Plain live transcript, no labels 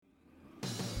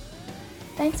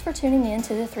Thanks for tuning in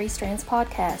to the Three Strands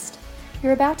podcast.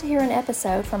 You're about to hear an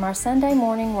episode from our Sunday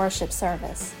morning worship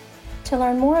service. To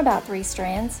learn more about Three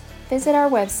Strands, visit our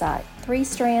website,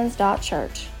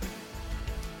 threestrands.church.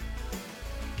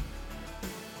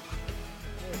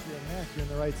 If you're a mess, you're in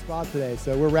the right spot today.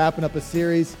 So we're wrapping up a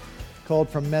series called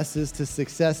From Messes to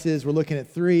Successes. We're looking at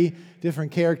three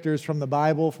different characters from the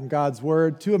Bible, from God's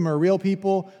Word. Two of them are real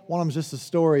people. One of them is just a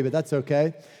story, but that's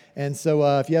okay. And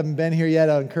so if you haven't been here yet,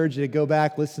 I encourage you to go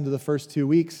back, listen to the first 2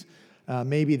 weeks.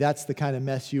 Maybe that's the kind of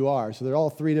mess you are. So they're all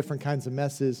three different kinds of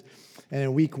messes. And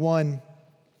in week 1,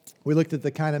 we looked at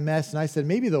the kind of mess, and I said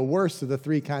maybe the worst of the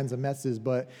three kinds of messes,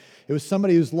 but it was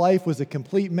somebody whose life was a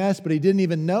complete mess, but he didn't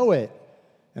even know it.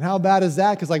 And how bad is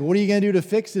that? Because what are you going to do to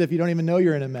fix it if you don't even know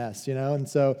you're in a mess, And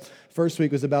so first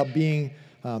week was about being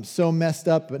so messed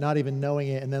up, but not even knowing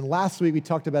it. And then last week we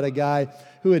talked about a guy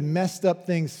who had messed up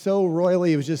things so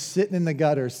royally, he was just sitting in the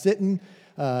gutter, sitting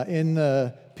in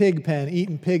the pig pen,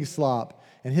 eating pig slop.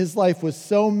 And his life was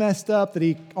so messed up that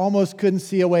he almost couldn't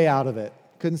see a way out of it.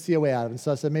 And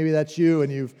so I said, maybe that's you,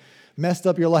 and you've messed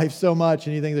up your life so much,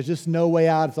 and you think there's just no way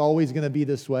out, it's always going to be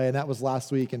this way. And that was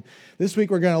last week. And this week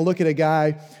we're going to look at a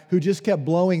guy who just kept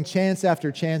blowing chance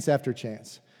after chance after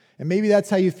chance. And maybe that's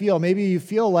how you feel. Maybe you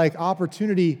feel like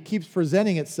opportunity keeps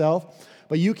presenting itself,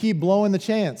 but you keep blowing the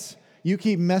chance. You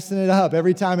keep messing it up.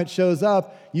 Every time it shows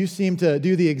up, you seem to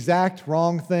do the exact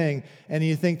wrong thing. And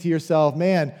you think to yourself,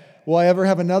 man, will I ever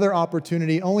have another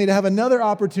opportunity, only to have another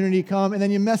opportunity come, and then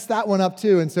you mess that one up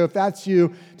too. And so if that's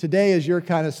you, today is your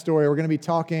kind of story. We're going to be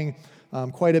talking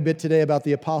quite a bit today about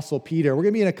the Apostle Peter. We're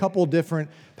going to be in a couple different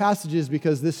passages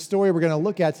because this story we're going to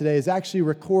look at today is actually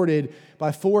recorded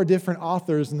by 4 different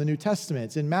authors in the New Testament.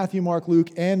 It's in Matthew, Mark, Luke,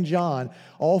 and John.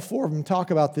 All 4 of them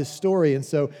talk about this story. And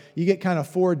so you get kind of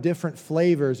 4 different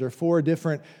flavors or 4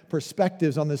 different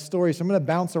perspectives on this story. So I'm going to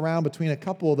bounce around between a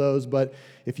couple of those. But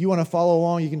if you want to follow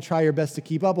along, you can try your best to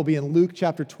keep up. We'll be in Luke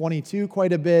chapter 22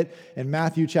 quite a bit and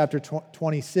Matthew chapter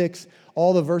 26.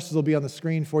 All the verses will be on the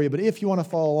screen for you. But if you want to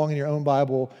follow along in your own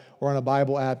Bible or on a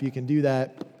Bible app, you can do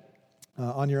that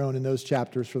on your own in those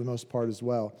chapters for the most part as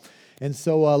well. And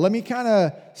so let me kind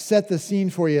of set the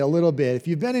scene for you a little bit. If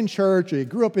you've been in church or you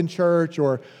grew up in church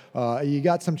or you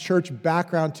got some church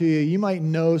background to you, you might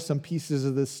know some pieces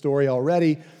of this story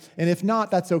already. And if not,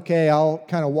 that's okay. I'll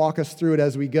kind of walk us through it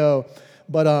as we go.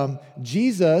 But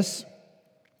Jesus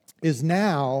is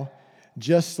now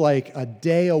just like a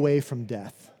day away from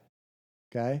death,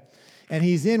 okay? And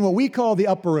he's in what we call the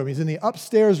upper room. He's in the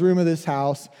upstairs room of this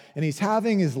house, and he's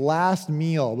having his last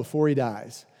meal before he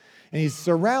dies. And he's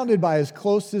surrounded by his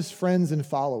closest friends and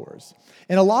followers.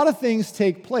 And a lot of things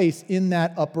take place in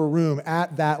that upper room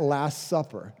at that Last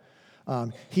Supper.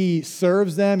 He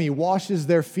serves them, he washes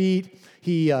their feet,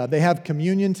 they have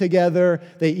communion together,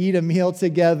 they eat a meal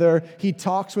together, he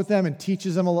talks with them and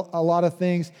teaches them a lot of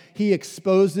things. He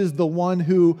exposes the one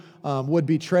who would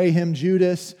betray him,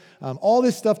 Judas. All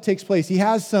this stuff takes place. He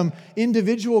has some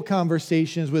individual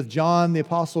conversations with John, the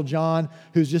Apostle John,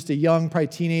 who's just a young, probably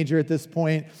teenager at this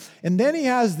point. And then he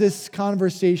has this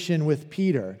conversation with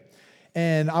Peter.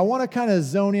 And I want to kind of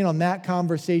zone in on that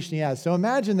conversation he has. So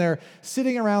imagine they're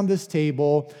sitting around this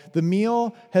table. The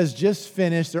meal has just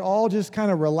finished. They're all just kind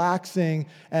of relaxing.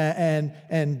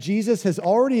 And Jesus has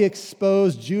already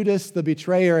exposed Judas, the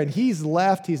betrayer, and he's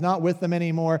left. He's not with them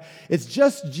anymore. It's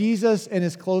just Jesus and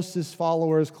his closest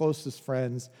followers, closest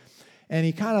friends. And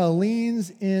he kind of leans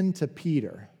into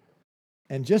Peter.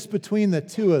 And just between the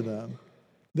two of them,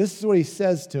 this is what he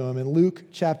says to him in Luke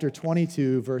chapter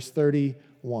 22, verse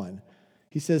 31.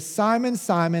 He says, Simon,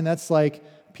 Simon, that's like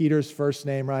Peter's first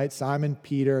name, right? Simon,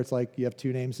 Peter, it's like you have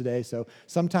 2 names today. So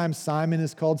sometimes Simon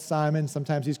is called Simon,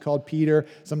 sometimes he's called Peter,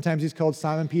 sometimes he's called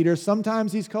Simon Peter,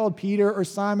 sometimes he's called Peter or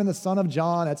Simon, the son of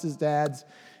John, that's his dad's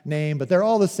name, but they're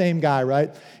all the same guy,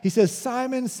 right? He says,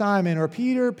 Simon, Simon, or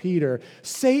Peter, Peter,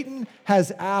 Satan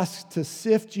has asked to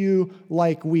sift you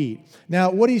like wheat.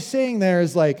 Now, what he's saying there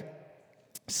is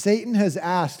Satan has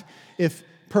asked if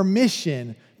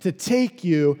permission to take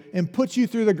you and put you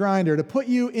through the grinder, to put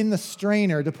you in the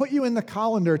strainer, to put you in the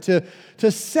colander,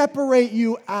 to separate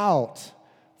you out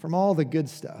from all the good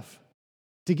stuff,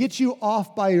 to get you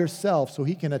off by yourself so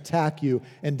he can attack you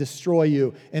and destroy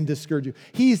you and discourage you.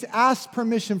 He's asked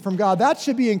permission from God. That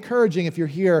should be encouraging if you're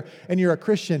here and you're a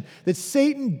Christian, that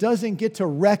Satan doesn't get to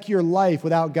wreck your life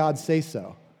without God's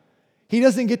say-so. He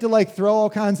doesn't get to throw all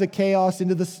kinds of chaos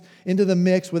into the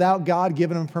mix without God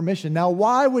giving him permission. Now,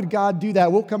 why would God do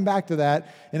that? We'll come back to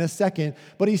that in a second.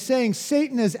 But he's saying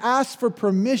Satan has asked for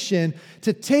permission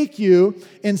to take you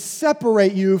and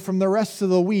separate you from the rest of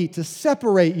the wheat, to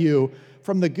separate you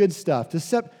from the good stuff.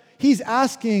 He's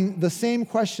asking the same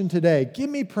question today. Give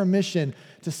me permission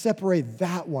to separate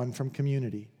that one from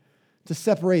community, to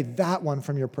separate that one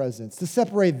from your presence, to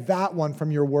separate that one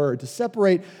from your word, to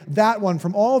separate that one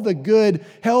from all the good,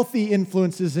 healthy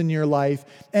influences in your life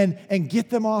and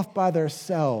get them off by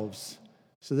themselves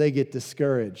so they get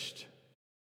discouraged.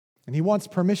 And he wants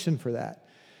permission for that.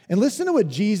 And listen to what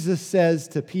Jesus says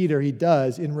to Peter he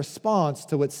does in response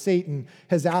to what Satan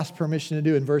has asked permission to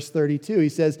do in verse 32. He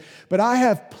says, "But I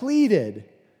have pleaded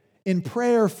in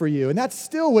prayer for you." And that's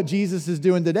still what Jesus is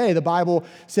doing today. The Bible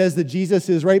says that Jesus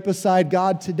is right beside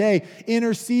God today,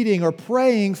 interceding or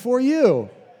praying for you.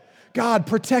 God,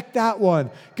 protect that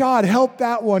one. God, help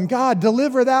that one. God,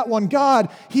 deliver that one. God,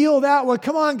 heal that one.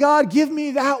 Come on, God, give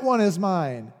me that one as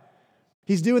mine.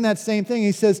 He's doing that same thing.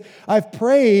 He says, I've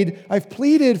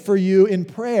pleaded for you in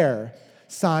prayer,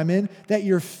 Simon, that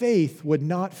your faith would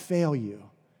not fail you.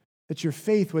 That your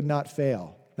faith would not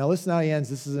fail. Now listen how he ends.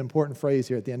 This is an important phrase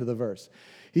here at the end of the verse.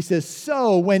 He says,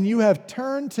 so when you have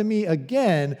turned to me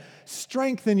again,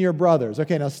 strengthen your brothers.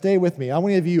 Okay, now stay with me. I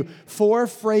want to give you 4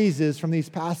 phrases from these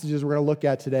passages we're going to look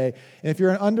at today. And if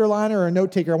you're an underliner or a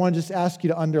note taker, I want to just ask you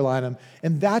to underline them.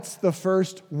 And that's the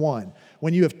first one.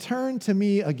 When you have turned to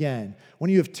me again. When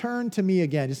you have turned to me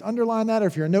again. Just underline that, or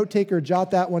if you're a note taker,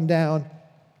 jot that one down.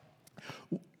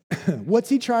 What's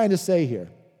he trying to say here?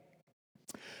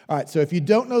 All right, so if you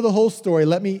don't know the whole story,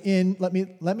 let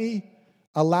me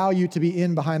allow you to be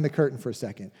in behind the curtain for a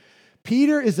second.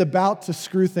 Peter is about to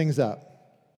screw things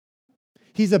up.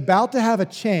 He's about to have a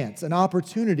chance, an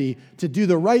opportunity to do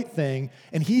the right thing,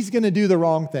 and he's going to do the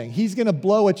wrong thing. He's going to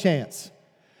blow a chance.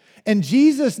 And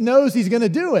Jesus knows he's going to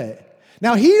do it.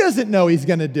 Now, he doesn't know he's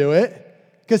going to do it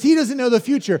because he doesn't know the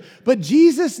future. But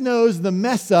Jesus knows the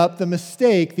mess up, the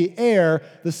mistake, the error,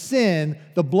 the sin,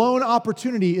 the blown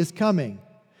opportunity is coming.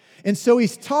 And so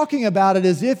he's talking about it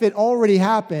as if it already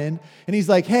happened. And he's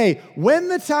like, hey, when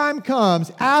the time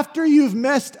comes, after you've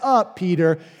messed up,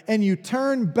 Peter, and you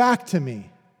turn back to me,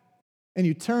 and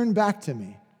you turn back to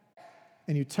me,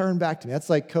 and you turn back to me. That's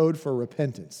like code for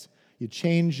repentance. You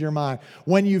change your mind.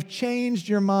 When you've changed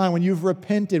your mind, when you've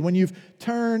repented, when you've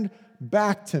turned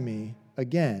back to me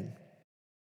again,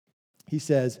 he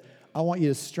says, I want you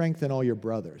to strengthen all your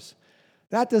brothers.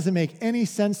 That doesn't make any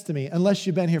sense to me unless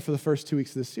you've been here for the first 2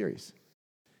 weeks of this series.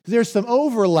 There's some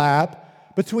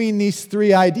overlap between these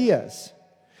 3 ideas.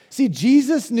 See,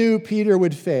 Jesus knew Peter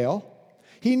would fail.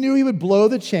 He knew he would blow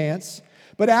the chance.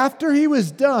 But after he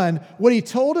was done, what he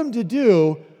told him to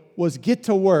do was get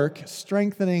to work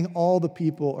strengthening all the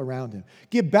people around him.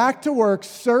 Get back to work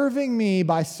serving me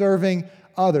by serving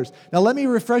others. Now, let me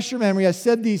refresh your memory. I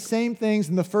said these same things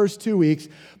in the first 2 weeks,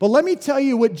 but let me tell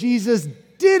you what Jesus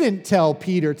didn't tell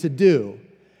Peter to do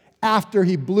after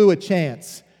he blew a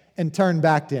chance and turned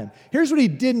back to him. Here's what he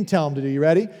didn't tell him to do. You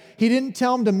ready? He didn't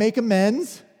tell him to make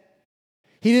amends.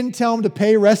 He didn't tell him to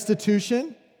pay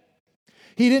restitution.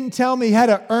 He didn't tell him he had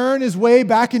to earn his way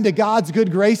back into God's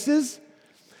good graces.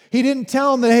 He didn't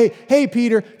tell him that, hey,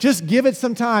 Peter, just give it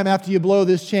some time after you blow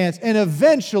this chance, and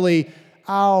eventually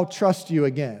I'll trust you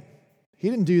again. He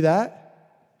didn't do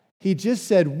that. He just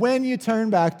said, when you turn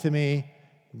back to me,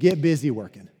 get busy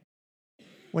working.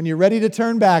 When you're ready to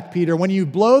turn back, Peter, when you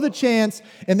blow the chance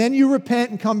and then you repent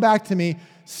and come back to me,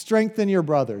 strengthen your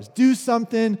brothers. Do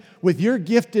something with your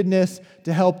giftedness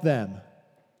to help them,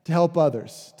 to help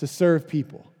others, to serve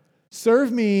people.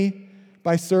 Serve me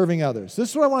by serving others. This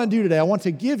is what I want to do today. I want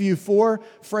to give you 4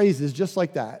 phrases just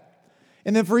like that.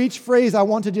 And then for each phrase, I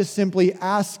want to just simply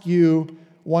ask you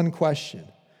one question.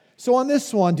 So on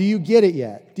this one, do you get it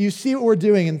yet? Do you see what we're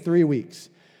doing in 3 weeks?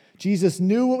 Jesus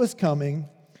knew what was coming.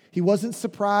 He wasn't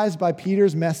surprised by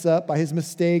Peter's mess up, by his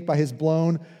mistake, by his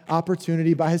blown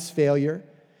opportunity, by his failure.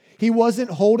 He wasn't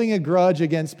holding a grudge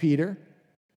against Peter.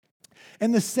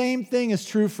 And the same thing is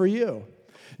true for you.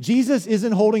 Jesus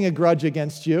isn't holding a grudge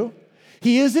against you.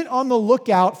 He isn't on the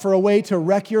lookout for a way to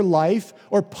wreck your life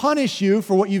or punish you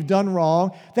for what you've done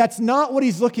wrong. That's not what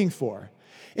he's looking for.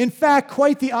 In fact,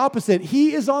 quite the opposite.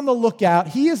 He is on the lookout.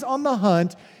 He is on the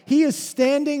hunt. He is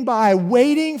standing by,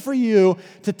 waiting for you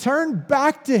to turn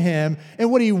back to him.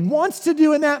 And what he wants to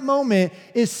do in that moment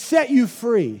is set you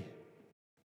free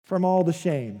from all the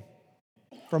shame,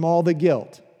 from all the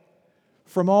guilt,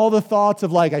 from all the thoughts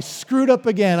of like, I screwed up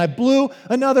again, I blew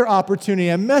another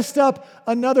opportunity, I messed up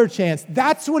another chance.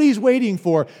 That's what he's waiting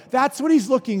for. That's what he's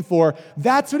looking for.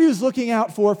 That's what he was looking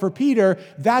out for Peter.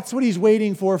 That's what he's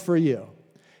waiting for you.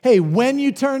 Hey, when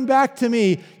you turn back to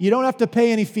me, you don't have to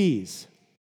pay any fees.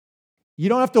 You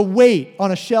don't have to wait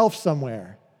on a shelf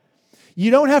somewhere. You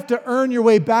don't have to earn your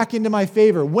way back into my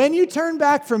favor. When you turn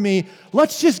back from me,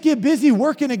 let's just get busy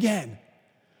working again.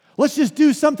 Let's just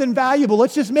do something valuable.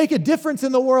 Let's just make a difference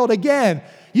in the world again.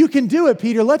 You can do it,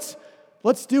 Peter. Let's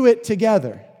do it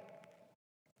together.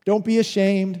 Don't be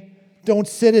ashamed. Don't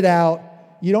sit it out.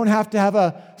 You don't have to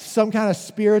have some kind of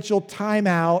spiritual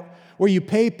timeout where you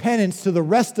pay penance to the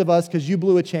rest of us because you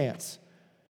blew a chance.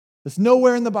 That's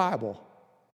nowhere in the Bible.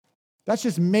 That's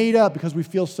just made up because we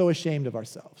feel so ashamed of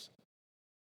ourselves.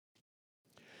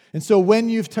 And so when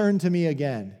you've turned to me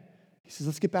again, he says,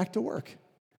 let's get back to work.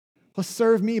 Let's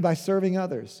serve me by serving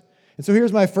others. And so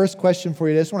here's my first question for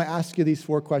you. I just want to ask you these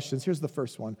 4 questions. Here's the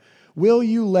first one. Will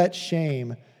you let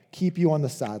shame keep you on the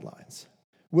sidelines?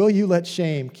 Will you let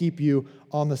shame keep you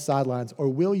on the sidelines, or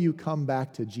will you come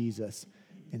back to Jesus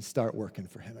and start working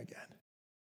for him again?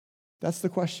 That's the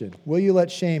question. Will you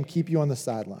let shame keep you on the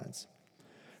sidelines?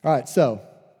 All right, so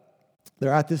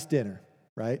they're at this dinner,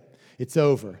 right? It's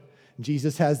over.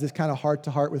 Jesus has this kind of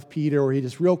heart-to-heart with Peter where he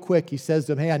just real quick, he says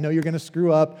to him, hey, I know you're going to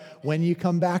screw up. When you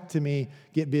come back to me,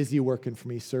 get busy working for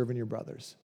me, serving your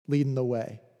brothers, leading the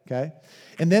way, okay?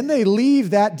 And then they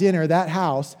leave that dinner, that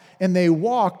house, and they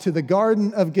walk to the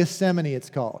Garden of Gethsemane, it's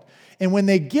called. And when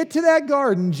they get to that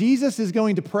garden, Jesus is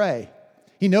going to pray.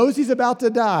 He knows he's about to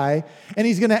die, and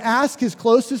he's going to ask his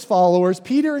closest followers,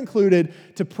 Peter included,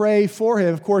 to pray for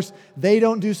him. Of course, they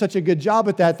don't do such a good job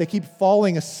at that. They keep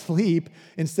falling asleep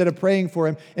instead of praying for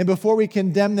him. And before we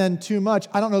condemn them too much,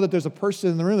 I don't know that there's a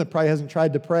person in the room that probably hasn't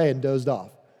tried to pray and dozed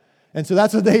off. And so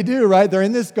that's what they do, right? They're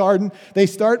in this garden, they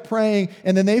start praying,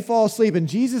 and then they fall asleep, and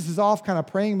Jesus is off kind of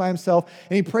praying by himself,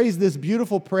 and he prays this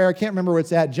beautiful prayer. I can't remember where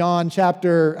it's at. John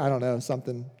chapter,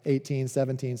 18,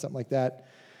 17, something like that.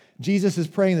 Jesus is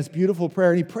praying this beautiful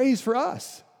prayer, and he prays for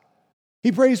us.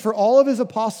 He prays for all of his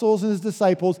apostles and his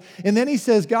disciples, and then he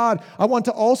says, God, I want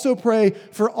to also pray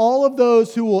for all of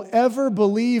those who will ever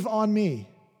believe on me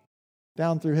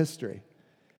down through history.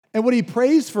 And what he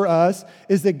prays for us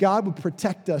is that God would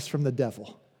protect us from the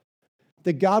devil,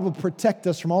 that God would protect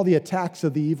us from all the attacks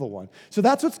of the evil one. So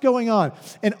that's what's going on.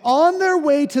 And on their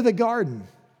way to the garden,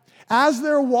 as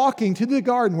they're walking to the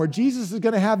garden where Jesus is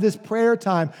going to have this prayer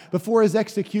time before his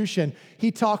execution,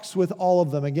 he talks with all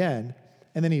of them again,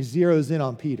 and then he zeroes in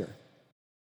on Peter.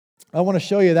 I want to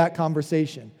show you that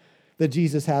conversation that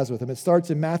Jesus has with him. It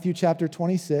starts in Matthew chapter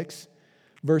 26,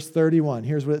 verse 31.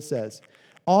 Here's what it says.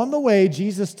 On the way,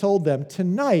 Jesus told them,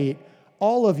 tonight,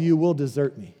 all of you will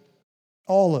desert me.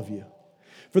 All of you.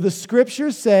 For the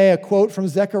scriptures say, a quote from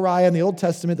Zechariah in the Old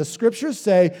Testament, the scriptures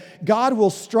say, God will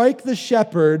strike the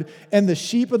shepherd and the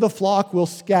sheep of the flock will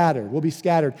be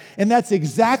scattered. And that's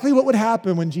exactly what would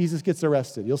happen when Jesus gets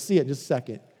arrested. You'll see it in just a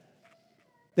second.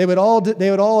 They would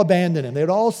all abandon him. They would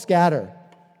all scatter.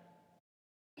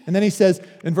 And then he says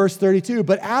in verse 32,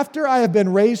 but after I have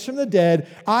been raised from the dead,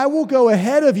 I will go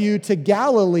ahead of you to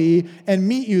Galilee and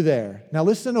meet you there. Now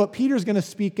listen to what Peter's going to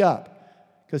speak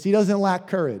up because he doesn't lack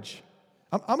courage.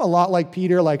 I'm a lot like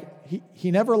Peter. Like he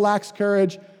never lacks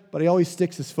courage, but he always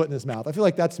sticks his foot in his mouth. I feel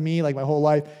like that's me, like my whole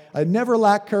life. I never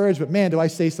lack courage, but man, do I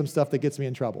say some stuff that gets me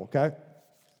in trouble, okay?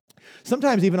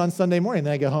 Sometimes even on Sunday morning,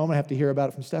 then I get home and I have to hear about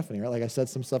it from Stephanie, right? Like I said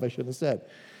some stuff I shouldn't have said.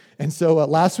 And so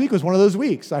last week was one of those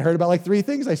weeks. I heard about like 3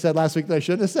 things I said last week that I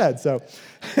shouldn't have said.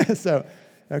 So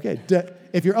okay.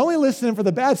 If you're only listening for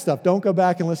the bad stuff, don't go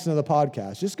back and listen to the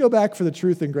podcast. Just go back for the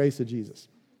truth and grace of Jesus.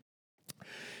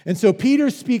 And so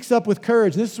Peter speaks up with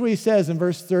courage. This is what he says in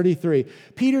verse 33.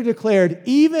 Peter declared,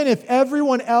 even if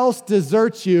everyone else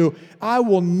deserts you, I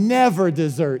will never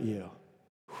desert you.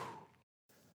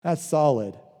 That's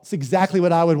solid. It's exactly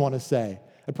what I would want to say.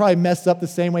 I'd probably mess up the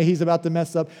same way he's about to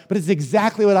mess up, but it's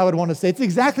exactly what I would want to say. It's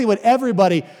exactly what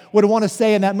everybody would want to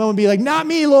say in that moment. Be like, not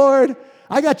me, Lord.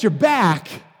 I got your back.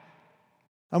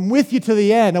 I'm with you to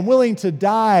the end. I'm willing to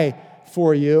die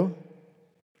for you.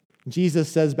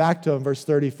 Jesus says back to him, verse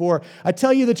 34, I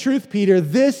tell you the truth, Peter,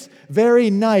 this very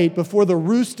night before the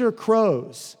rooster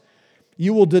crows,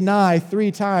 you will deny 3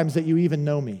 times that you even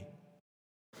know me.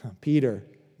 Peter,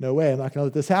 no way, I'm not going to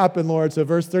let this happen, Lord. So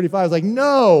verse 35 is like,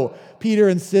 no, Peter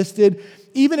insisted,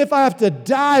 even if I have to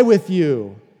die with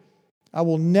you, I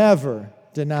will never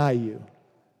deny you.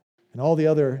 And all the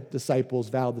other disciples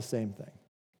vowed the same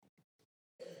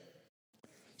thing.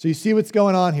 So you see what's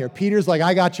going on here. Peter's like,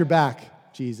 I got your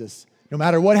back, Jesus. No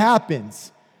matter what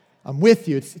happens, I'm with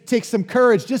you. It takes some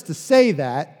courage just to say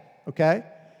that, okay?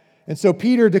 And so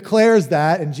Peter declares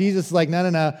that, and Jesus is like,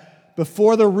 no.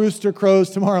 Before the rooster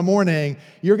crows tomorrow morning,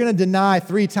 you're going to deny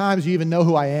 3 times you even know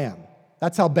who I am.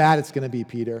 That's how bad it's going to be,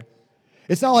 Peter.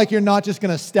 It's not like you're not just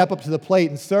going to step up to the plate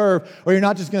and serve, or you're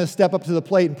not just going to step up to the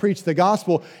plate and preach the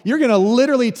gospel. You're going to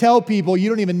literally tell people you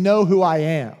don't even know who I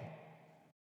am.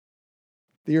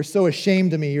 That you're so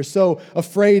ashamed of me. You're so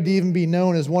afraid to even be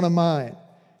known as one of mine.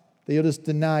 that you'll just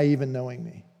deny even knowing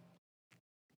me.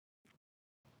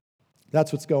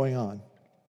 That's what's going on.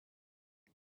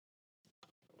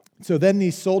 So then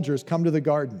these soldiers come to the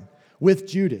garden with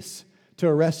Judas to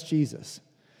arrest Jesus.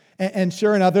 And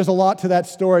sure enough, there's a lot to that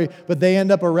story, but they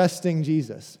end up arresting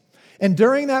Jesus. And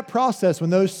during that process, when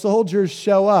those soldiers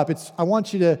show up, I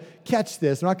want you to catch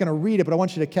this. I'm not going to read it, but I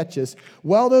want you to catch this.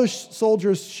 While those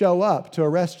soldiers show up to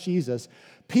arrest Jesus,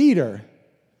 Peter,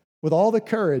 with all the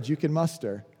courage you can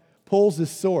muster, pulls his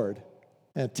sword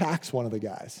and attacks one of the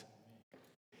guys.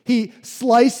 He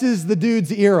slices the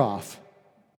dude's ear off.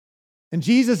 And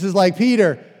Jesus is like,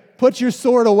 Peter, put your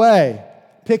sword away.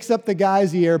 Picks up the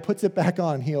guy's ear, puts it back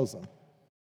on, and heals him.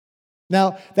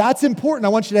 Now, that's important. I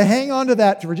want you to hang on to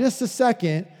that for just a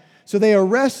second. So they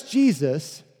arrest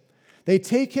Jesus. They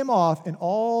take him off, and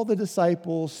all the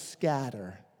disciples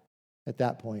scatter at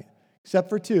that point, except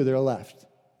for two that are left.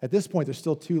 At this point, there's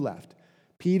still two left,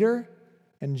 Peter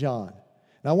and John.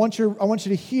 And I want you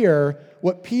to hear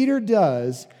what Peter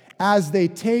does as they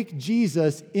take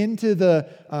Jesus into the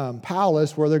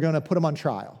palace where they're going to put him on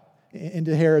trial,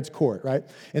 into Herod's court, right?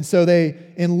 And so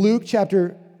in Luke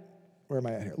chapter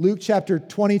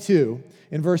 22,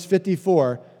 in verse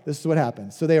 54, this is what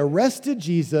happens. So they arrested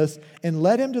Jesus and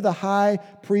led him to the high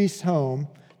priest's home.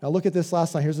 Now look at this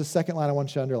last line. Here's the second line I want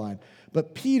you to underline.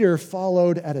 But Peter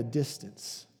followed at a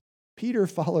distance. Peter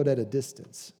followed at a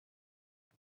distance.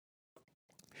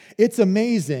 It's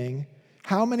amazing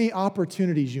how many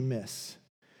opportunities you miss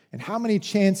and how many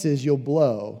chances you'll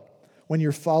blow when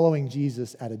you're following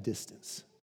Jesus at a distance.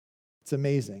 It's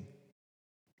amazing.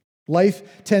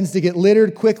 Life tends to get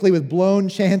littered quickly with blown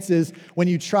chances when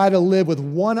you try to live with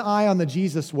one eye on the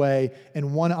Jesus way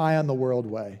and one eye on the world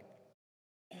way.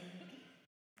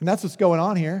 And that's what's going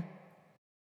on here.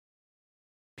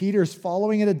 Peter's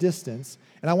following at a distance,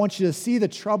 and I want you to see the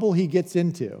trouble he gets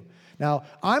into. Now,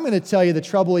 I'm going to tell you the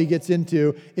trouble he gets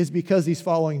into is because he's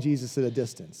following Jesus at a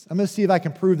distance. I'm going to see if I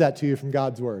can prove that to you from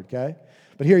God's word, okay?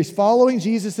 But here he's following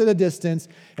Jesus at a distance,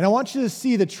 and I want you to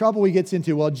see the trouble he gets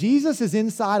into. While Jesus is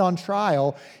inside on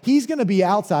trial, he's going to be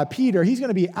outside. Peter, he's going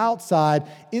to be outside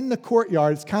in the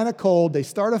courtyard. It's kind of cold. They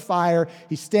start a fire.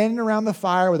 He's standing around the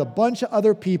fire with a bunch of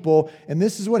other people, and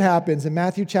this is what happens in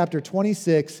Matthew chapter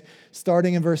 26,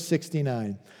 starting in verse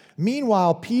 69.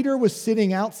 Meanwhile, Peter was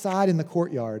sitting outside in the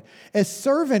courtyard. A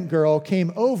servant girl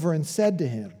came over and said to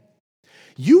him,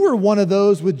 "You were one of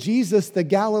those with Jesus the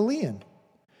Galilean."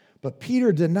 But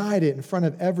Peter denied it in front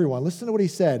of everyone. Listen to what he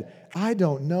said. "I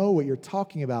don't know what you're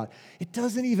talking about. It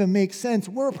doesn't even make sense.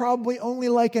 We're probably only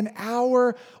like an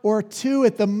hour or two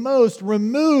at the most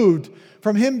removed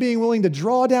from him being willing to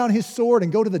draw down his sword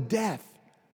and go to the death."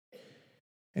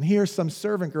 And here some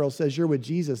servant girl says, "You're with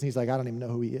Jesus." And he's like, "I don't even know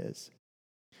who he is."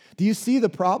 Do you see the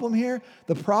problem here?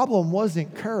 The problem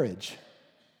wasn't courage.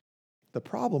 The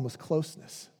problem was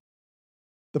closeness.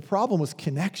 The problem was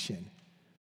connection.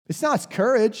 It's not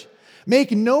courage.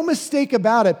 Make no mistake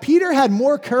about it. Peter had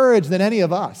more courage than any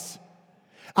of us.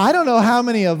 I don't know how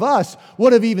many of us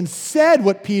would have even said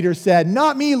what Peter said.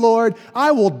 "Not me, Lord.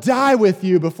 I will die with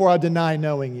you before I deny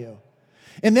knowing you."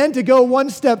 And then to go one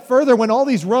step further, when all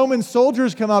these Roman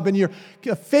soldiers come up and you're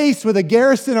faced with a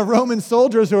garrison of Roman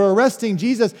soldiers who are arresting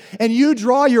Jesus, and you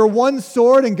draw your one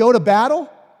sword and go to battle,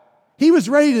 he was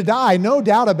ready to die, no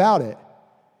doubt about it.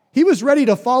 He was ready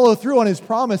to follow through on his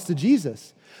promise to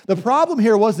Jesus. The problem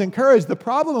here wasn't courage. The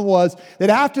problem was that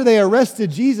after they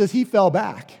arrested Jesus, he fell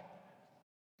back.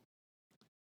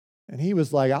 And he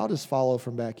was like, "I'll just follow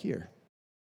from back here."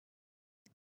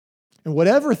 And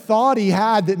whatever thought he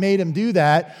had that made him do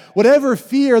that, whatever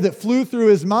fear that flew through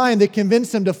his mind that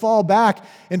convinced him to fall back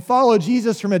and follow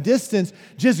Jesus from a distance,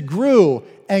 just grew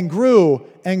and grew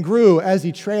and grew as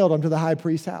he trailed him to the high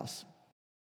priest's house.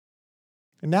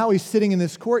 And now he's sitting in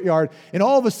this courtyard, and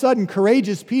all of a sudden,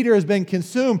 courageous Peter has been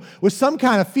consumed with some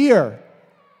kind of fear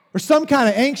or some kind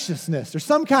of anxiousness or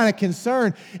some kind of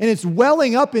concern, and it's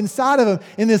welling up inside of him.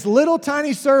 And this little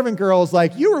tiny servant girl is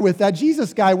like, "You were with that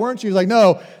Jesus guy, weren't you?" He's like,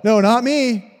 No, not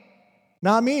me.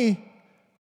 Not me.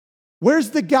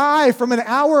 Where's the guy from an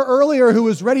hour earlier who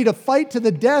was ready to fight to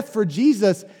the death for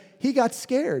Jesus? He got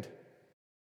scared.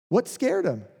 What scared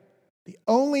him? The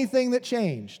only thing that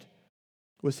changed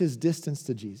was his distance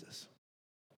to Jesus.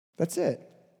 That's it.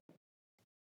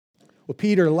 What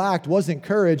Peter lacked wasn't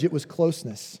courage, it was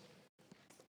closeness.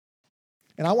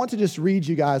 And I want to just read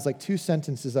you guys like 2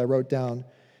 sentences I wrote down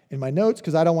in my notes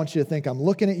because I don't want you to think I'm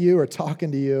looking at you or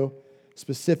talking to you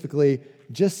specifically,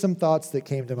 just some thoughts that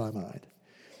came to my mind.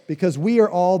 Because we are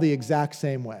all the exact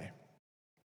same way.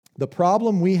 The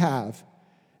problem we have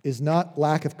is not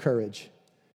lack of courage,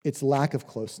 it's lack of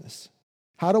closeness.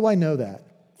 How do I know that?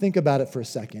 Think about it for a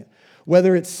second.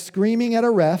 Whether it's screaming at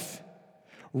a ref,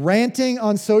 ranting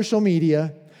on social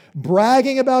media,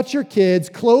 bragging about your kids,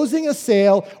 closing a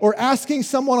sale, or asking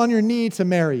someone on your knee to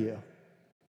marry you.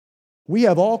 We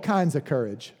have all kinds of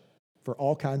courage for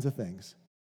all kinds of things.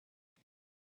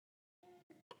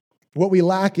 What we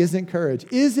lack isn't courage.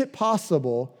 Is it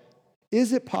possible,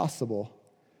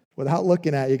 without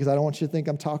looking at you, because I don't want you to think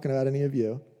I'm talking about any of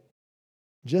you,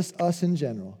 just us in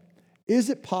general,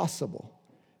 is it possible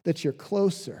that you're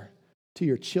closer to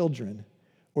your children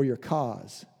or your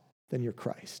cause than your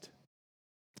Christ?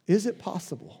 Is it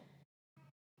possible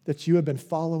that you have been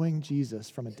following Jesus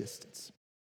from a distance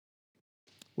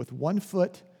with one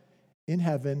foot in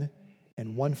heaven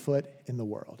and one foot in the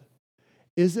world?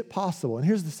 Is it possible? And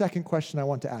here's the second question I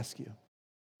want to ask you.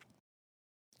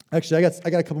 Actually, I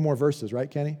got a couple more verses,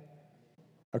 right, Kenny?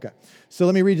 Okay. So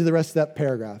let me read you the rest of that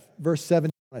paragraph. Verse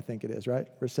 7. I think it is, right?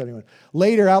 Verse 71.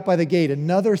 Later, out by the gate,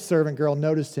 another servant girl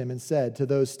noticed him and said to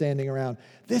those standing around,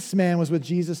 "This man was with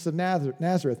Jesus of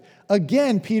Nazareth."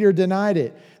 Again, Peter denied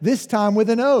it, this time with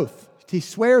an oath. He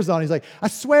swears on it. He's like, "I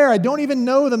swear, I don't even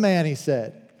know the man," he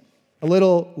said. A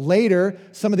little later,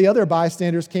 some of the other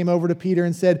bystanders came over to Peter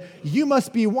and said, "You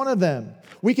must be one of them.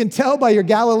 We can tell by your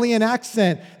Galilean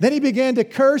accent." Then he began to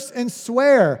curse and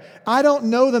swear, "I don't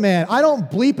know the man. I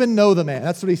don't bleep and know the man."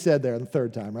 That's what he said there the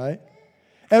third time, right?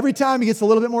 Every time he gets a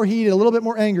little bit more heated, a little bit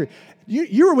more angry.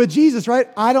 You were with Jesus, right?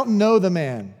 "I don't know the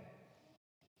man."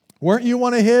 "Weren't you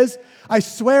one of his?" "I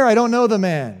swear I don't know the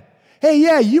man." "Hey,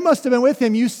 yeah, you must have been with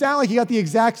him. You sound like you got the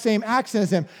exact same accent as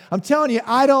him." "I'm telling you,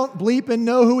 I don't bleep and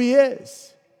know who he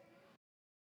is."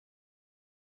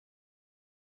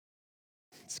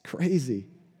 It's crazy.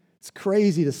 It's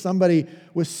crazy to somebody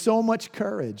with so much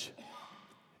courage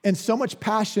and so much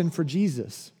passion for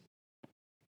Jesus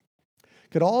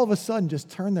could all of a sudden just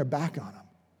turn their back on him.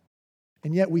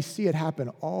 And yet we see it happen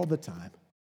all the time,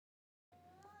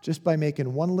 just by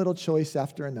making one little choice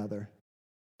after another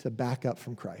to back up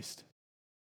from Christ,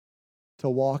 to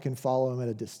walk and follow him at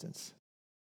a distance,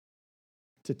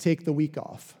 to take the week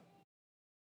off,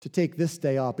 to take this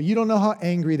day off. But you don't know how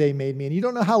angry they made me, and you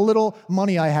don't know how little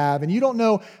money I have, and you don't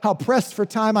know how pressed for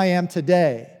time I am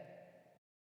today.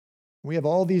 We have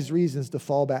all these reasons to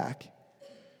fall back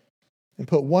and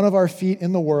put one of our feet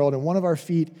in the world and one of our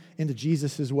feet into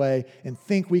Jesus' way and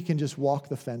think we can just walk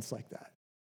the fence like that.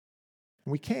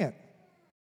 And we can't.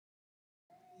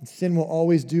 And sin will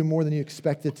always do more than you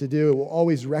expect it to do. It will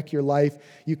always wreck your life.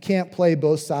 You can't play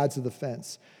both sides of the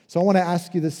fence. So I want to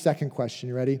ask you this second question.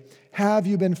 You ready? Have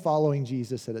you been following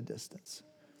Jesus at a distance?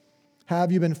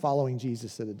 Have you been following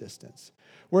Jesus at a distance?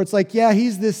 Where it's like, yeah,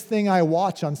 he's this thing I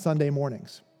watch on Sunday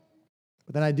mornings,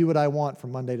 but then I do what I want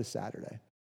from Monday to Saturday.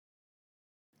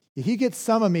 He gets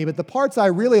some of me, but the parts I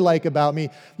really like about me,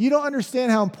 you don't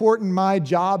understand how important my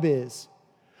job is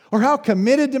or how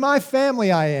committed to my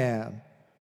family I am.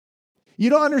 You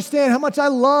don't understand how much I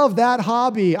love that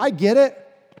hobby. I get it.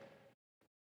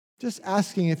 Just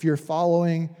asking if you're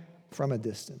following from a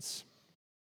distance.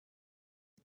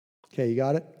 Okay, you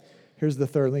got it? Here's the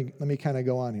third. Let me kind of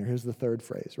go on here. Here's the third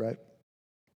phrase, right?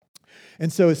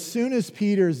 And so as soon as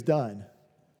Peter's done,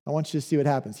 I want you to see what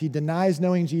happens. He denies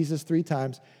knowing Jesus 3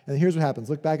 times, and here's what happens.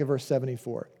 Look back at verse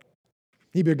 74.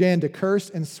 He began to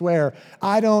curse and swear,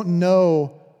 I do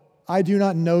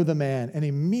not know the man. And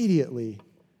immediately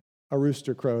a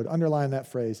rooster crowed. Underline that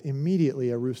phrase,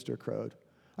 immediately a rooster crowed.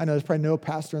 I know there's probably no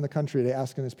pastor in the country today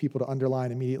asking his people to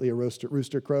underline immediately a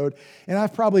rooster crowed. And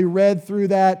I've probably read through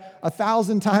that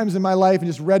 1,000 times in my life and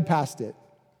just read past it.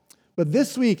 But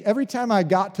this week, every time I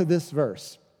got to this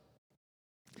verse,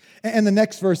 and the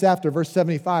next verse after, verse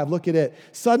 75, look at it.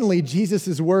 Suddenly,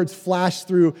 Jesus' words flashed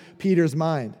through Peter's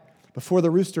mind. Before the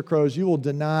rooster crows, you will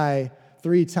deny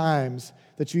 3 times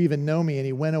that you even know me. And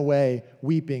he went away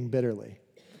weeping bitterly.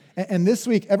 And this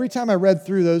week, every time I read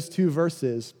through those 2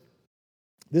 verses,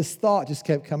 this thought just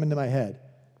kept coming to my head.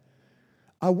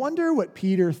 I wonder what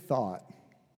Peter thought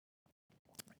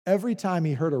every time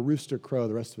he heard a rooster crow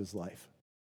the rest of his life.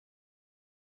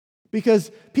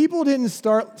 Because people didn't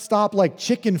stop like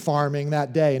chicken farming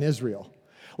that day in Israel.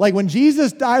 Like when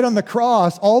Jesus died on the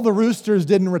cross, all the roosters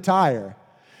didn't retire.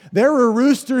 There were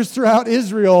roosters throughout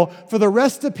Israel for the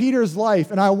rest of Peter's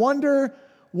life. And I wonder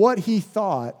what he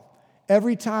thought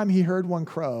every time he heard one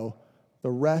crow the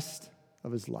rest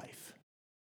of his life.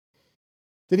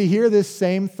 Did he hear this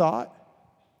same thought?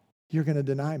 You're going to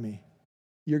deny me.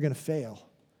 You're going to fail.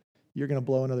 You're going to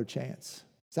blow another chance.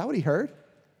 Is that what he heard?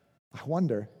 I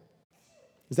wonder.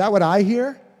 Is that what I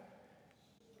hear?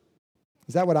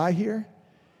 Is that what I hear?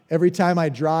 Every time I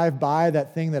drive by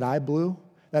that thing that I blew,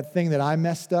 that thing that I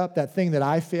messed up, that thing that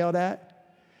I failed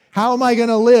at? How am I going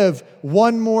to live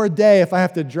one more day if I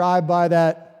have to drive by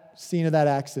that scene of that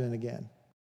accident again?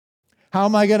 How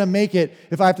am I going to make it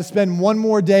if I have to spend one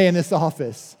more day in this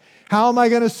office? How am I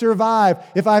going to survive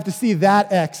if I have to see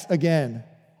that ex again?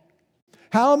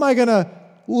 How am I going to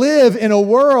live in a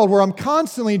world where I'm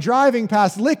constantly driving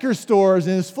past liquor stores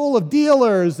and it's full of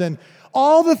dealers and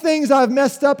all the things I've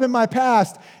messed up in my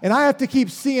past, and I have to keep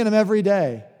seeing them every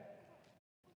day?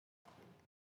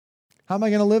 How am I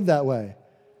going to live that way?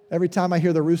 Every time I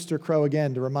hear the rooster crow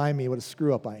again to remind me what a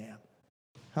screw-up I am.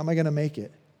 How am I going to make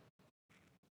it?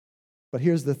 But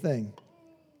here's the thing.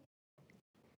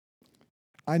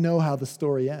 I know how the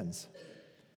story ends.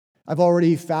 I've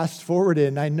already fast-forwarded,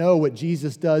 and I know what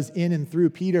Jesus does in and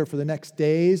through Peter for the next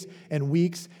days and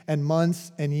weeks and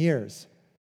months and years.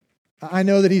 I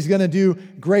know that he's going to do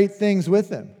great things with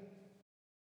him.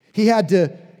 He had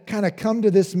to kind of come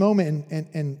to this moment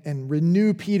and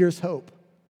renew Peter's hope.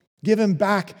 Give him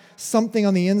back something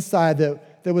on the inside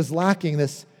that was lacking.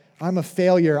 This, I'm a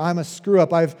failure, I'm a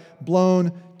screw-up, I've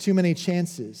blown too many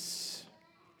chances.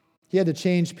 He had to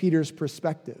change Peter's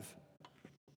perspective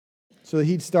so that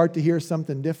he'd start to hear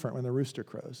something different when the rooster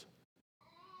crows.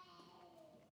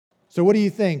 So what do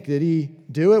you think? Did he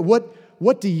do it?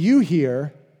 What do you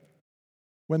hear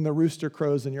when the rooster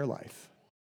crows in your life?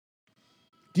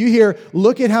 Do you hear,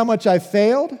 look at how much I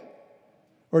failed?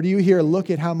 Or do you hear, look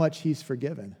at how much he's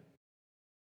forgiven?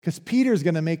 Because Peter's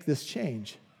going to make this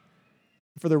change.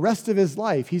 For the rest of his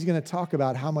life, he's going to talk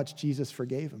about how much Jesus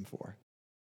forgave him for.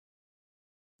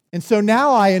 And so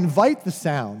now I invite the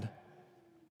sound.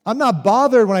 I'm not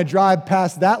bothered when I drive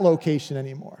past that location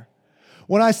anymore.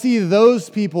 When I see those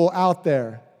people out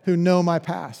there who know my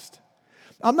past.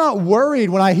 I'm not worried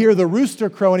when I hear the rooster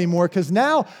crow anymore, because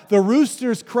now the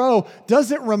rooster's crow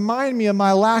doesn't remind me of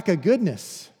my lack of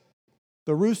goodness.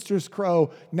 The rooster's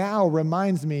crow now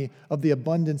reminds me of the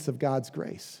abundance of God's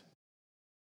grace.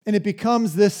 And it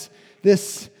becomes this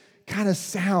kind of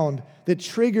sound that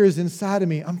triggers inside of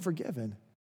me, I'm forgiven.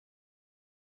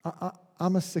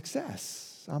 I'm a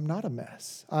success. I'm not a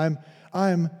mess.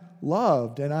 I'm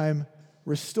loved and I'm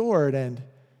restored, and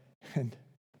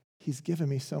he's given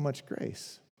me so much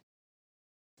grace.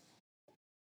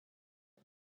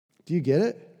 Do you get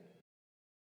it?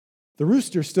 The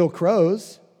rooster still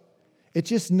crows. It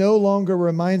just no longer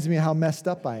reminds me how messed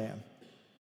up I am.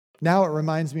 Now it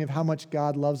reminds me of how much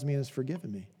God loves me and has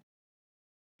forgiven me.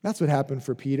 That's what happened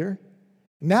for Peter.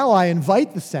 Now I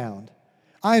invite the sound.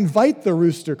 I invite the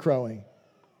rooster crowing,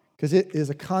 because it is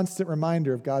a constant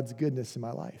reminder of God's goodness in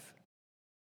my life.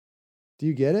 Do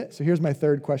you get it? So here's my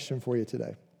third question for you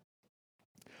today.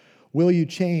 Will you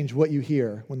change what you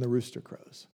hear when the rooster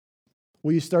crows?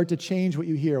 Will you start to change what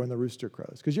you hear when the rooster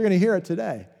crows? Because you're going to hear it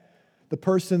today. The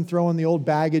person throwing the old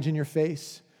baggage in your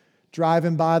face,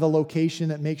 driving by the location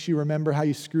that makes you remember how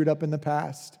you screwed up in the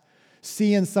past,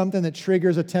 seeing something that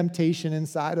triggers a temptation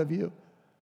inside of you.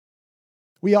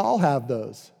 We all have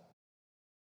those.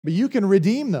 But you can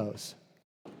redeem those.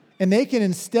 And they can,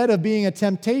 instead of being a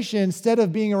temptation, instead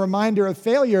of being a reminder of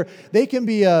failure, they can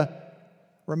be a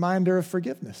reminder of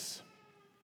forgiveness.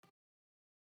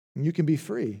 And you can be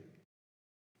free.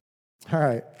 All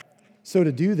right. So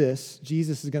to do this,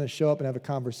 Jesus is going to show up and have a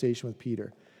conversation with Peter.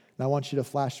 And I want you to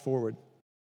flash forward.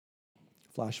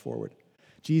 Flash forward.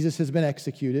 Jesus has been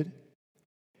executed.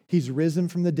 He's risen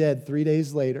from the dead 3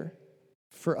 days later.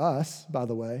 For us, by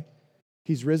the way.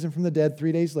 He's risen from the dead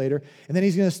 3 days later. And then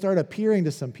he's going to start appearing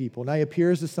to some people. Now he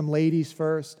appears to some ladies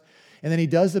first. And then he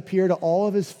does appear to all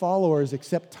of his followers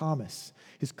except Thomas,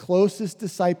 his closest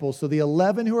disciples. So the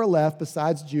 11 who are left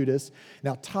besides Judas.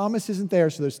 Now Thomas isn't there,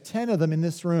 so there's 10 of them in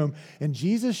this room. And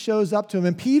Jesus shows up to him,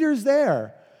 and Peter's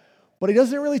there. But he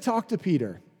doesn't really talk to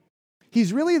Peter.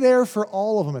 He's really there for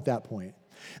all of them at that point.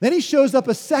 Then he shows up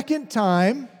a second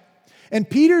time, and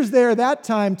Peter's there that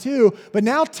time too, but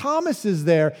now Thomas is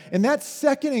there. And that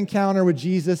second encounter with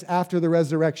Jesus after the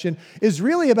resurrection is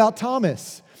really about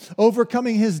Thomas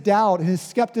overcoming his doubt and his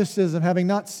skepticism, having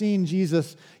not seen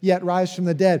Jesus yet rise from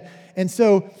the dead. And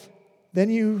so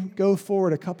then you go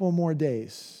forward a couple more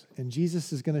days, and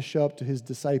Jesus is going to show up to his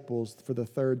disciples for the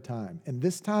third time. And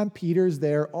this time Peter's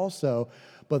there also,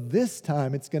 but this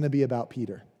time it's going to be about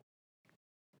Peter.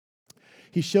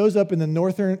 He shows up in the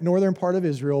northern part of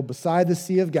Israel beside the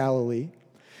Sea of Galilee,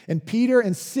 and Peter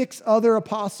and 6 other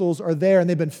apostles are there, and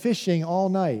they've been fishing all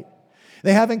night.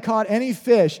 They haven't caught any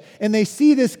fish, and they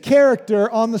see this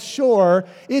character on the shore.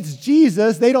 It's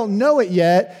Jesus. They don't know it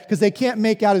yet because they can't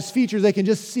make out his features. They can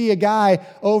just see a guy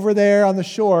over there on the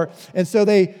shore. And so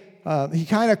he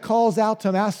kind of calls out to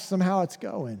him, asks him how it's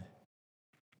going.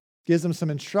 gives them some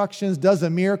instructions, does a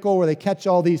miracle where they catch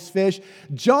all these fish.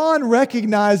 John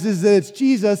recognizes that it's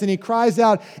Jesus, and he cries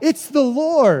out, "It's the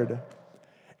Lord."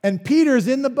 And Peter's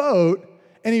in the boat,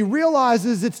 and he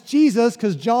realizes it's Jesus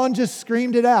because John just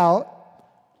screamed it out.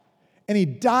 And he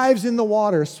dives in the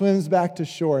water, swims back to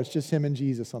shore. It's just him and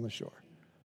Jesus on the shore.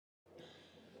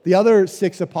 The other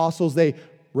 6 apostles, they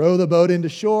row the boat into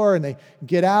shore, and they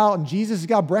get out, and Jesus has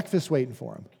got breakfast waiting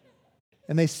for them.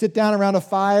 And they sit down around a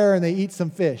fire, and they eat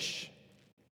some fish.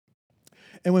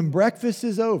 And when breakfast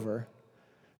is over,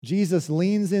 Jesus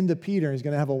leans into Peter, and he's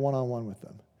going to have a one-on-one with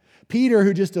them. Peter,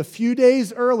 who just a few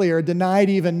days earlier denied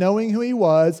even knowing who he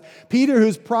was. Peter,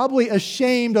 who's probably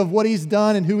ashamed of what he's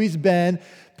done and who he's been.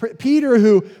 Peter,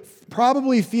 who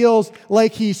probably feels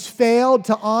like he's failed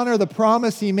to honor the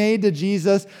promise he made to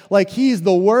Jesus, like he's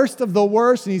the worst of the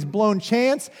worst, and he's blown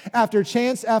chance after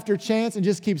chance after chance and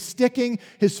just keeps sticking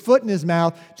his foot in his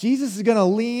mouth. Jesus is going to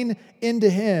lean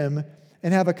into him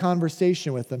and have a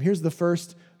conversation with him. Here's the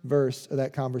first verse of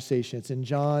that conversation. It's in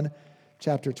John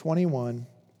chapter 21,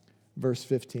 verse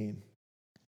 15.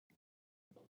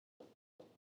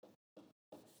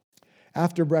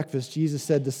 After breakfast, Jesus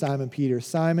said to Simon Peter,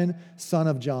 "Simon, son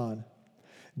of John,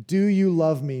 do you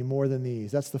love me more than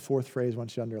these?" That's the 4th phrase I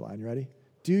want you to underline. You ready?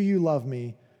 Do you love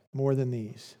me more than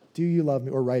these? Do you love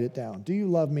me? Or write it down. Do you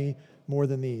love me more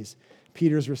than these?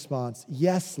 Peter's response,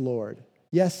 "Yes, Lord.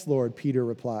 Yes, Lord," Peter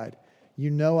replied.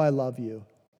 "You know I love you."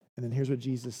 And then here's what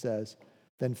Jesus says,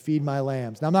 "Then feed my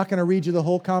lambs." Now, I'm not going to read you the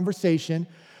whole conversation,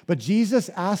 but Jesus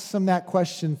asks him that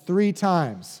question 3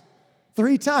 times.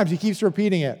 3 times. He keeps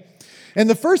repeating it. And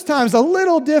the first time is a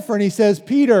little different. He says,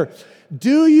 "Peter,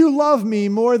 do you love me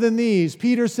more than these?"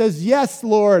 Peter says, "Yes,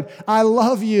 Lord, I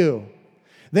love you."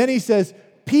 Then he says,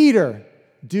 "Peter,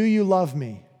 do you love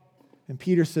me?" And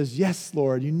Peter says, "Yes,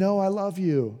 Lord, you know I love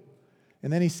you."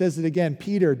 And then he says it again,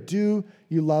 "Peter, do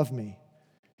you love me?"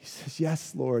 He says,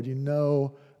 "Yes, Lord, you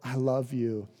know I love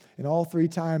you." And all 3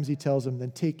 times he tells him,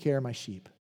 "Then take care of my sheep.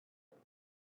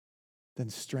 Then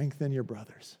strengthen your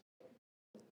brothers.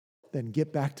 Then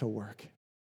get back to work.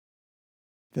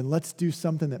 Then let's do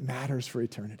something that matters for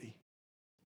eternity.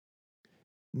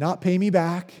 Not pay me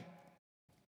back.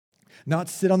 Not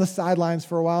sit on the sidelines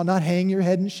for a while. Not hang your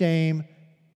head in shame.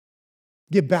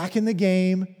 Get back in the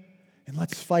game, and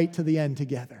let's fight to the end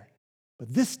together.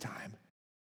 But this time,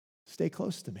 stay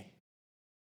close to me.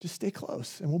 Just stay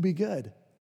close, and we'll be good."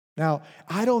 Now,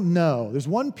 I don't know. There's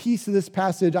one piece of this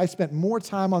passage, I spent more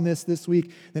time on this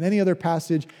week than any other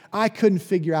passage. I couldn't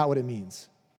figure out what it means.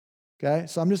 Okay?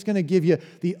 So I'm just going to give you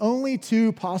the only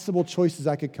 2 possible choices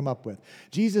I could come up with.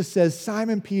 Jesus says,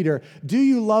 "Simon Peter, do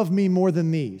you love me more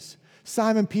than these?"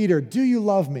 Simon Peter, do you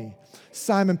love me?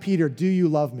 Simon Peter, do you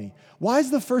love me? Why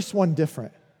is the first one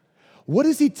different? What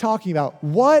is he talking about?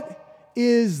 What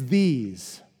is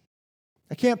these?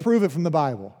 I can't prove it from the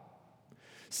Bible.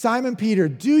 Simon Peter,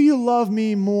 do you love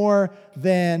me more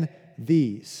than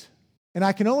these? And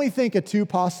I can only think of 2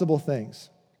 possible things.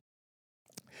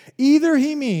 Either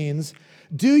he means,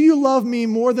 do you love me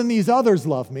more than these others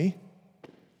love me?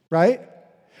 Right?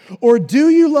 Or do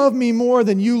you love me more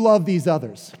than you love these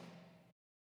others?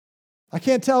 I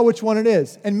can't tell which one it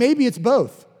is. And maybe it's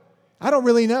both. I don't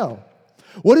really know.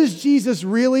 What is Jesus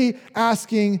really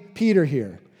asking Peter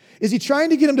here? Is he trying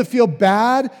to get him to feel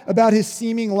bad about his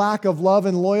seeming lack of love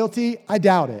and loyalty? I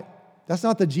doubt it. That's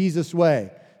not the Jesus way.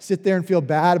 Sit there and feel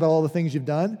bad about all the things you've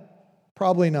done?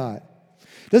 Probably not.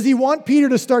 Does he want Peter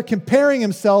to start comparing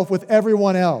himself with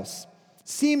everyone else?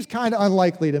 Seems kind of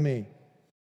unlikely to me.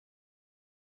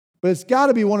 But it's got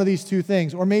to be one of these 2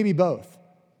 things, or maybe both.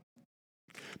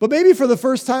 But maybe for the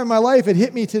first time in my life, it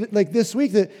hit me like this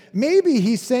week that maybe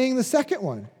he's saying the second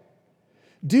one.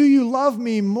 Do you love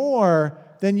me more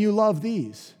than you love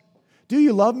these? Do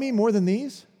you love me more than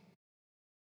these?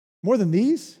 More than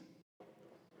these?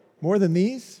 More than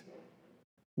these?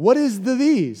 What is the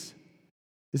these?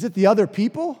 Is it the other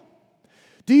people?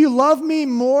 Do you love me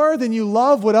more than you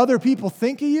love what other people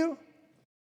think of you?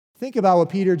 Think about what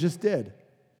Peter just did.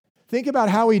 Think about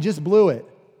how he just blew it.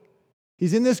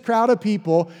 He's in this crowd of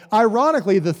people.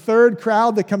 Ironically, the 3rd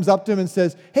crowd that comes up to him and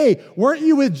says, "Hey, weren't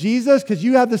you with Jesus because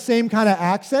you have the same kind of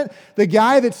accent?" The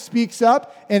guy that speaks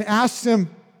up and asks him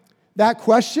that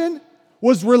question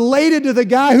was related to the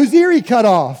guy whose ear he cut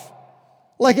off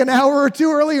like an hour or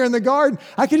 2 earlier in the garden.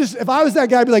 If I was that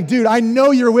guy, I'd be like, "Dude, I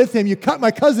know you're with him. You cut my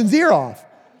cousin's ear off."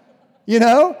 You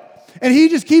know? And he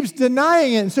just keeps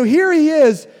denying it. And so here he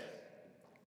is,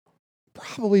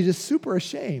 probably just super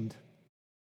ashamed.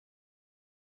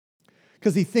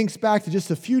 Because he thinks back to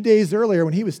just a few days earlier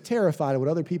when he was terrified of what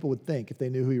other people would think if they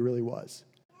knew who he really was.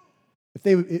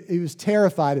 He was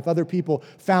terrified if other people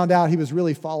found out he was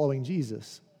really following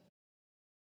Jesus.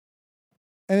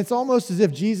 And it's almost as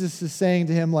if Jesus is saying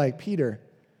to him, like, Peter,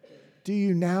 do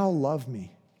you now love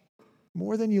me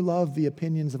more than you love the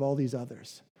opinions of all these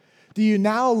others? Do you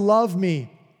now love me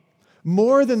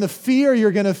more than the fear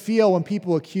you're going to feel when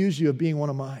people accuse you of being one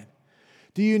of mine?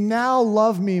 Do you now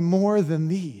love me more than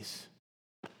these?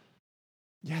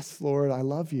 Yes, Lord, I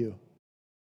love you.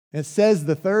 And it says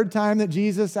the third time that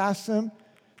Jesus asked him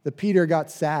that Peter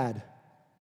got sad,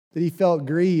 that he felt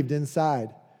grieved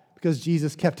inside because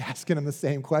Jesus kept asking him the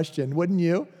same question. Wouldn't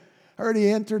you? I already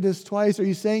answered this twice. Are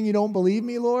you saying you don't believe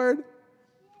me, Lord?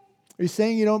 Are you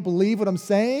saying you don't believe what I'm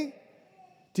saying?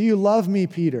 Do you love me,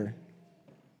 Peter?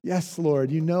 Yes,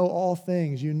 Lord, you know all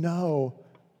things. You know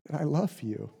that I love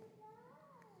you.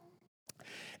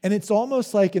 And it's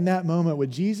almost like in that moment what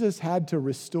Jesus had to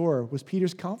restore was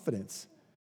Peter's confidence.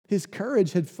 His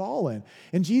courage had fallen.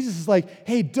 And Jesus is like,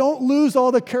 hey, don't lose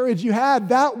all the courage you had.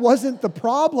 That wasn't the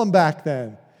problem back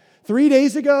then. 3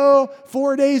 days ago,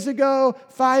 4 days ago,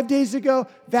 5 days ago,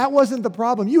 that wasn't the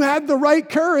problem. You had the right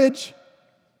courage.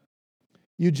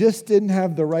 You just didn't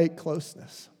have the right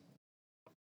closeness.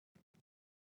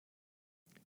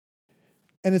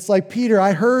 And it's like, Peter,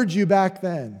 I heard you back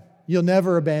then. You'll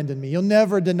never abandon me. You'll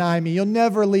never deny me. You'll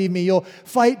never leave me. You'll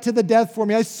fight to the death for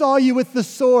me. I saw you with the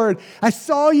sword. I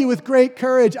saw you with great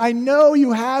courage. I know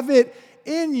you have it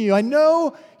in you. I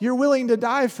know you're willing to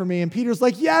die for me. And Peter's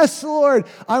like, yes, Lord,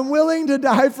 I'm willing to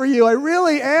die for you. I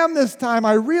really am this time.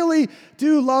 I really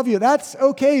do love you. That's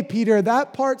okay, Peter.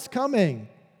 That part's coming.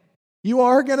 You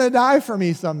are going to die for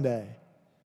me someday.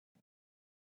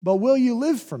 But will you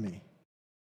live for me?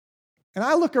 And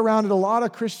I look around at a lot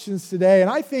of Christians today, and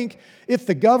I think if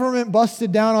the government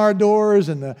busted down our doors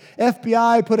and the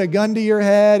FBI put a gun to your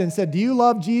head and said, do you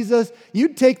love Jesus?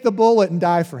 You'd take the bullet and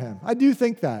die for him. I do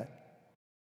think that.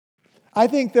 I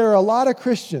think there are a lot of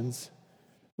Christians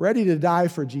ready to die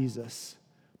for Jesus,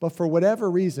 but for whatever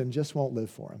reason, just won't live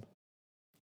for him.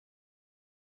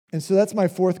 And so that's my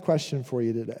fourth question for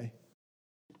you today.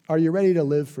 Are you ready to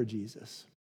live for Jesus?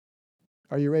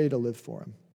 Are you ready to live for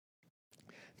him?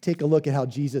 Take a look at how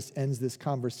Jesus ends this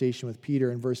conversation with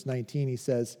Peter in verse 19. He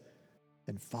says,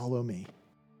 and follow me.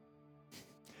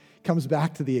 Comes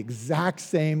back to the exact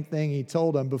same thing he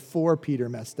told him before Peter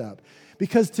messed up.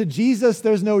 Because to Jesus,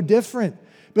 there's no different.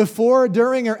 Before,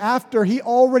 during, or after, he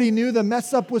already knew the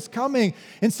mess up was coming.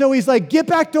 And so he's like, get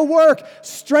back to work.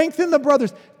 Strengthen the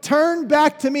brothers. Turn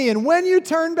back to me. And when you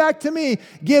turn back to me,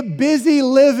 get busy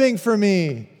living for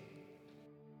me.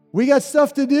 We got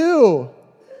stuff to do.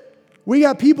 We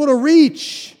got people to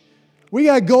reach. We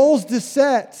got goals to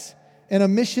set and a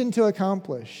mission to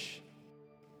accomplish.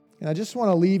 And I just want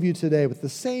to leave you today with the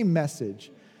same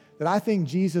message that I think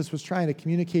Jesus was trying to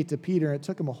communicate to Peter, and it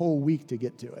took him a whole week to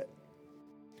get to it.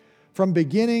 From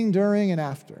beginning, during, and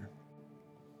after.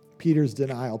 Peter's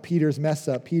denial, Peter's mess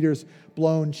up, Peter's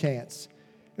blown chance.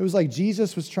 It was like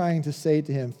Jesus was trying to say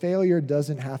to him, failure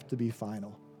doesn't have to be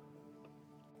final.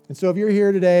 And so if you're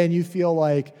here today and you feel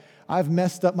like, I've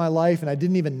messed up my life and I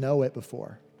didn't even know it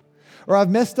before. Or I've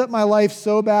messed up my life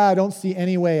so bad I don't see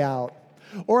any way out.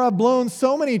 Or I've blown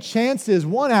so many chances,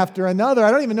 one after another,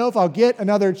 I don't even know if I'll get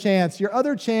another chance. Your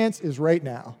other chance is right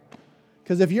now.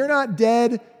 Because if you're not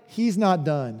dead, he's not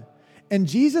done. And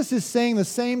Jesus is saying the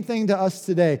same thing to us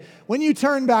today. When you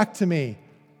turn back to me,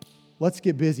 let's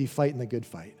get busy fighting the good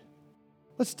fight.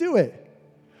 Let's do it.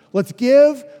 Let's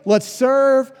give, let's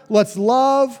serve, let's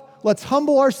love, let's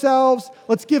humble ourselves.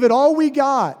 Let's give it all we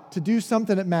got to do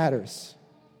something that matters.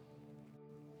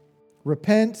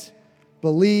 Repent,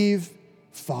 believe,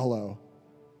 follow.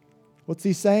 What's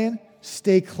he saying?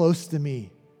 Stay close to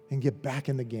me and get back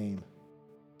in the game.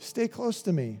 Stay close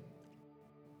to me.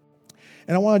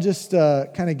 And I want to just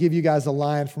kind of give you guys a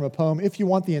line from a poem. If you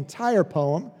want the entire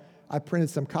poem, I printed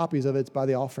some copies of it. It's by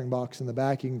the offering box in the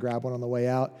back. You can grab one on the way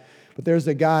out. But there's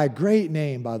a guy, great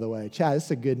name, by the way. Chad, this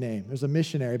is a good name. There's a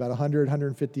missionary about 100,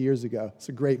 150 years ago. It's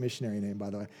a great missionary name, by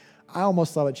the way. I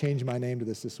almost thought I'd change my name to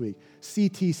this week.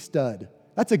 C.T. Studd.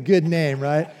 That's a good name,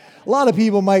 right? A lot of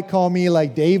people might call me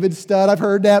like David Studd. I've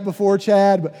heard that before,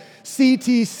 Chad. But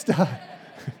C.T. Studd.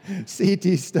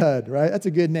 C.T. Studd, right? That's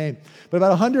a good name. But about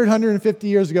 100, 150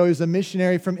 years ago, he was a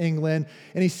missionary from England,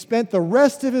 and he spent the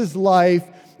rest of his life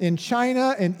in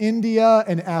China and India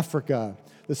and Africa,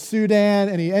 the Sudan,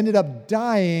 and he ended up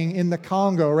dying in the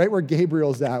Congo, right where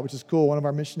Gabriel's at, which is cool, one of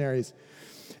our missionaries.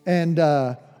 And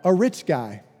a rich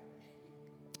guy.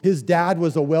 His dad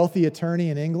was a wealthy attorney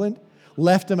in England,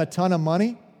 left him a ton of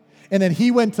money, and then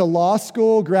he went to law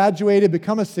school, graduated,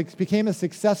 became a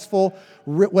successful,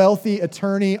 wealthy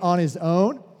attorney on his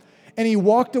own. And he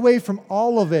walked away from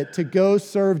all of it to go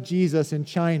serve Jesus in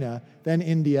China, then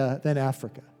India, then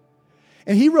Africa.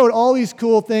 And he wrote all these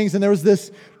cool things, and there was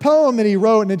this poem that he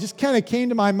wrote, and it just kind of came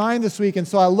to my mind this week, and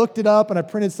so I looked it up, and I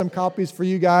printed some copies for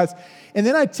you guys. And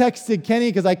then I texted Kenny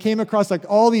because I came across like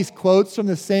all these quotes from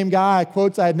the same guy,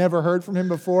 quotes I had never heard from him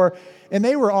before, and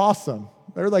they were awesome.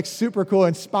 They were like super cool,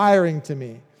 inspiring to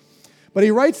me. But he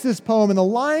writes this poem, and the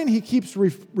line he keeps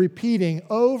repeating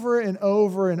over and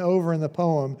over and over in the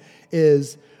poem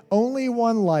is, "Only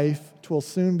one life, 'twill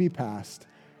soon be past.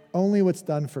 Only what's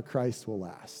done for Christ will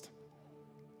last."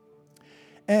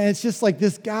 And it's just like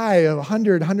this guy of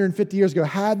 100, 150 years ago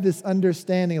had this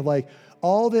understanding of like,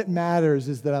 all that matters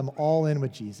is that I'm all in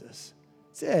with Jesus.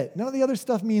 That's it. None of the other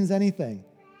stuff means anything.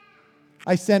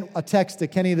 I sent a text to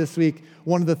Kenny this week.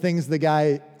 One of the things the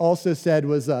guy also said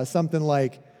was something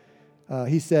like,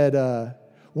 he said,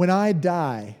 "When I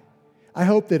die, I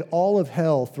hope that all of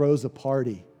hell throws a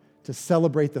party to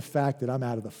celebrate the fact that I'm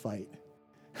out of the fight."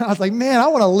 I was like, man, I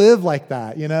want to live like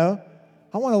that, you know?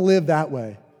 I want to live that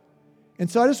way. And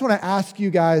so I just want to ask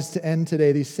you guys to end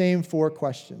today these same 4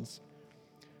 questions.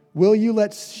 Will you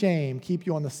let shame keep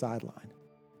you on the sideline?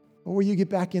 Or will you get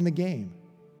back in the game?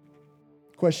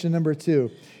 Question number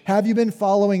 2, have you been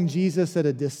following Jesus at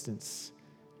a distance?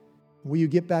 Will you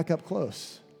get back up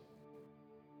close?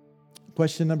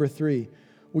 Question number 3,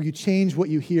 will you change what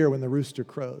you hear when the rooster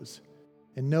crows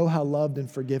and know how loved and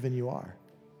forgiven you are?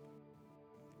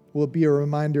 Will it be a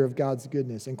reminder of God's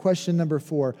goodness? And question number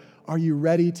 4, are you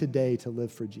ready today to live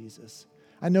for Jesus?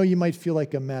 I know you might feel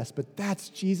like a mess, but that's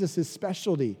Jesus'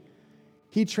 specialty.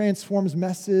 He transforms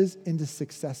messes into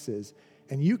successes,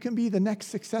 and you can be the next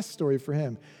success story for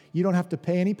him. You don't have to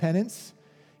pay any penance.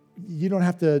 You don't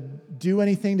have to do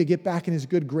anything to get back in his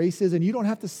good graces, and you don't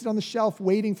have to sit on the shelf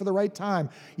waiting for the right time.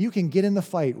 You can get in the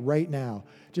fight right now.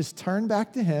 Just turn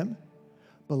back to him,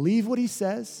 believe what he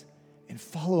says, and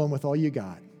follow him with all you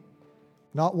got.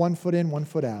 Not one foot in, one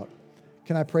foot out.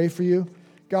 Can I pray for you?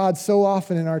 God, so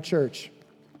often in our church,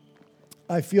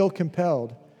 I feel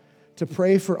compelled to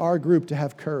pray for our group to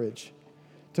have courage,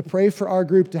 to pray for our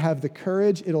group to have the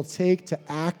courage it'll take to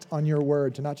act on your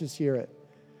word, to not just hear it.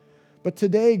 But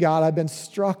today, God, I've been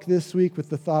struck this week with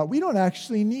the thought, we don't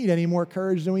actually need any more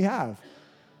courage than we have.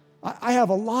 I have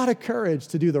a lot of courage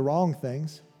to do the wrong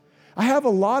things. I have a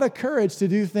lot of courage to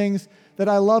do things that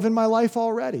I love in my life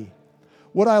already.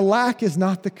 What I lack is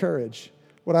not the courage.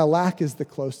 What I lack is the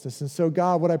closeness. And so,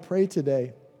 God, what I pray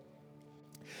today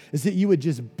is that you would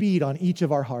just beat on each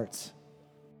of our hearts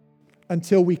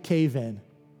until we cave in,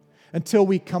 until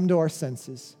we come to our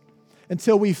senses,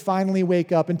 until we finally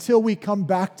wake up, until we come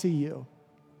back to you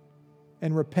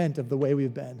and repent of the way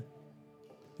we've been,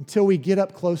 until we get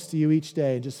up close to you each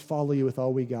day and just follow you with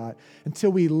all we got,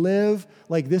 until we live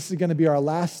like this is going to be our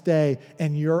last day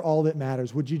and you're all that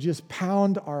matters. Would you just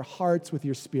pound our hearts with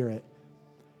your Spirit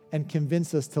and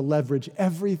convince us to leverage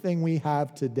everything we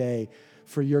have today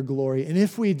for your glory? And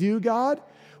if we do, God,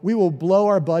 we will blow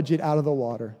our budget out of the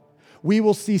water. We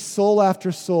will see soul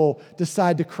after soul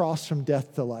decide to cross from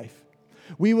death to life.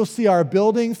 We will see our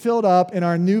building filled up and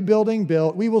our new building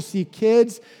built. We will see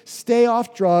kids stay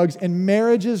off drugs and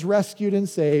marriages rescued and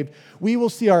saved. We will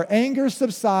see our anger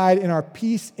subside and our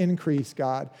peace increase,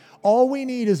 God. All we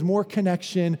need is more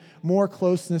connection, more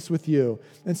closeness with you.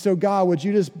 And so, God, would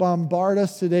you just bombard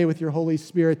us today with your Holy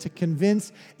Spirit to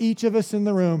convince each of us in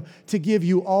the room to give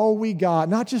you all we got,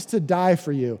 not just to die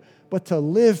for you, but to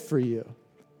live for you.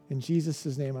 In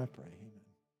Jesus' name I pray.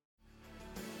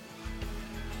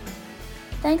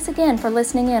 Thanks again for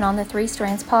listening in on the Three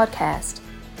Strands podcast.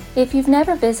 If you've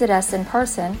never visited us in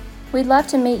person, we'd love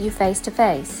to meet you face to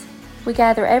face. We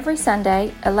gather every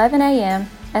Sunday, 11 a.m.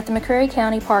 at the McCreary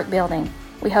County Park Building.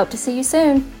 We hope to see you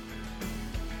soon.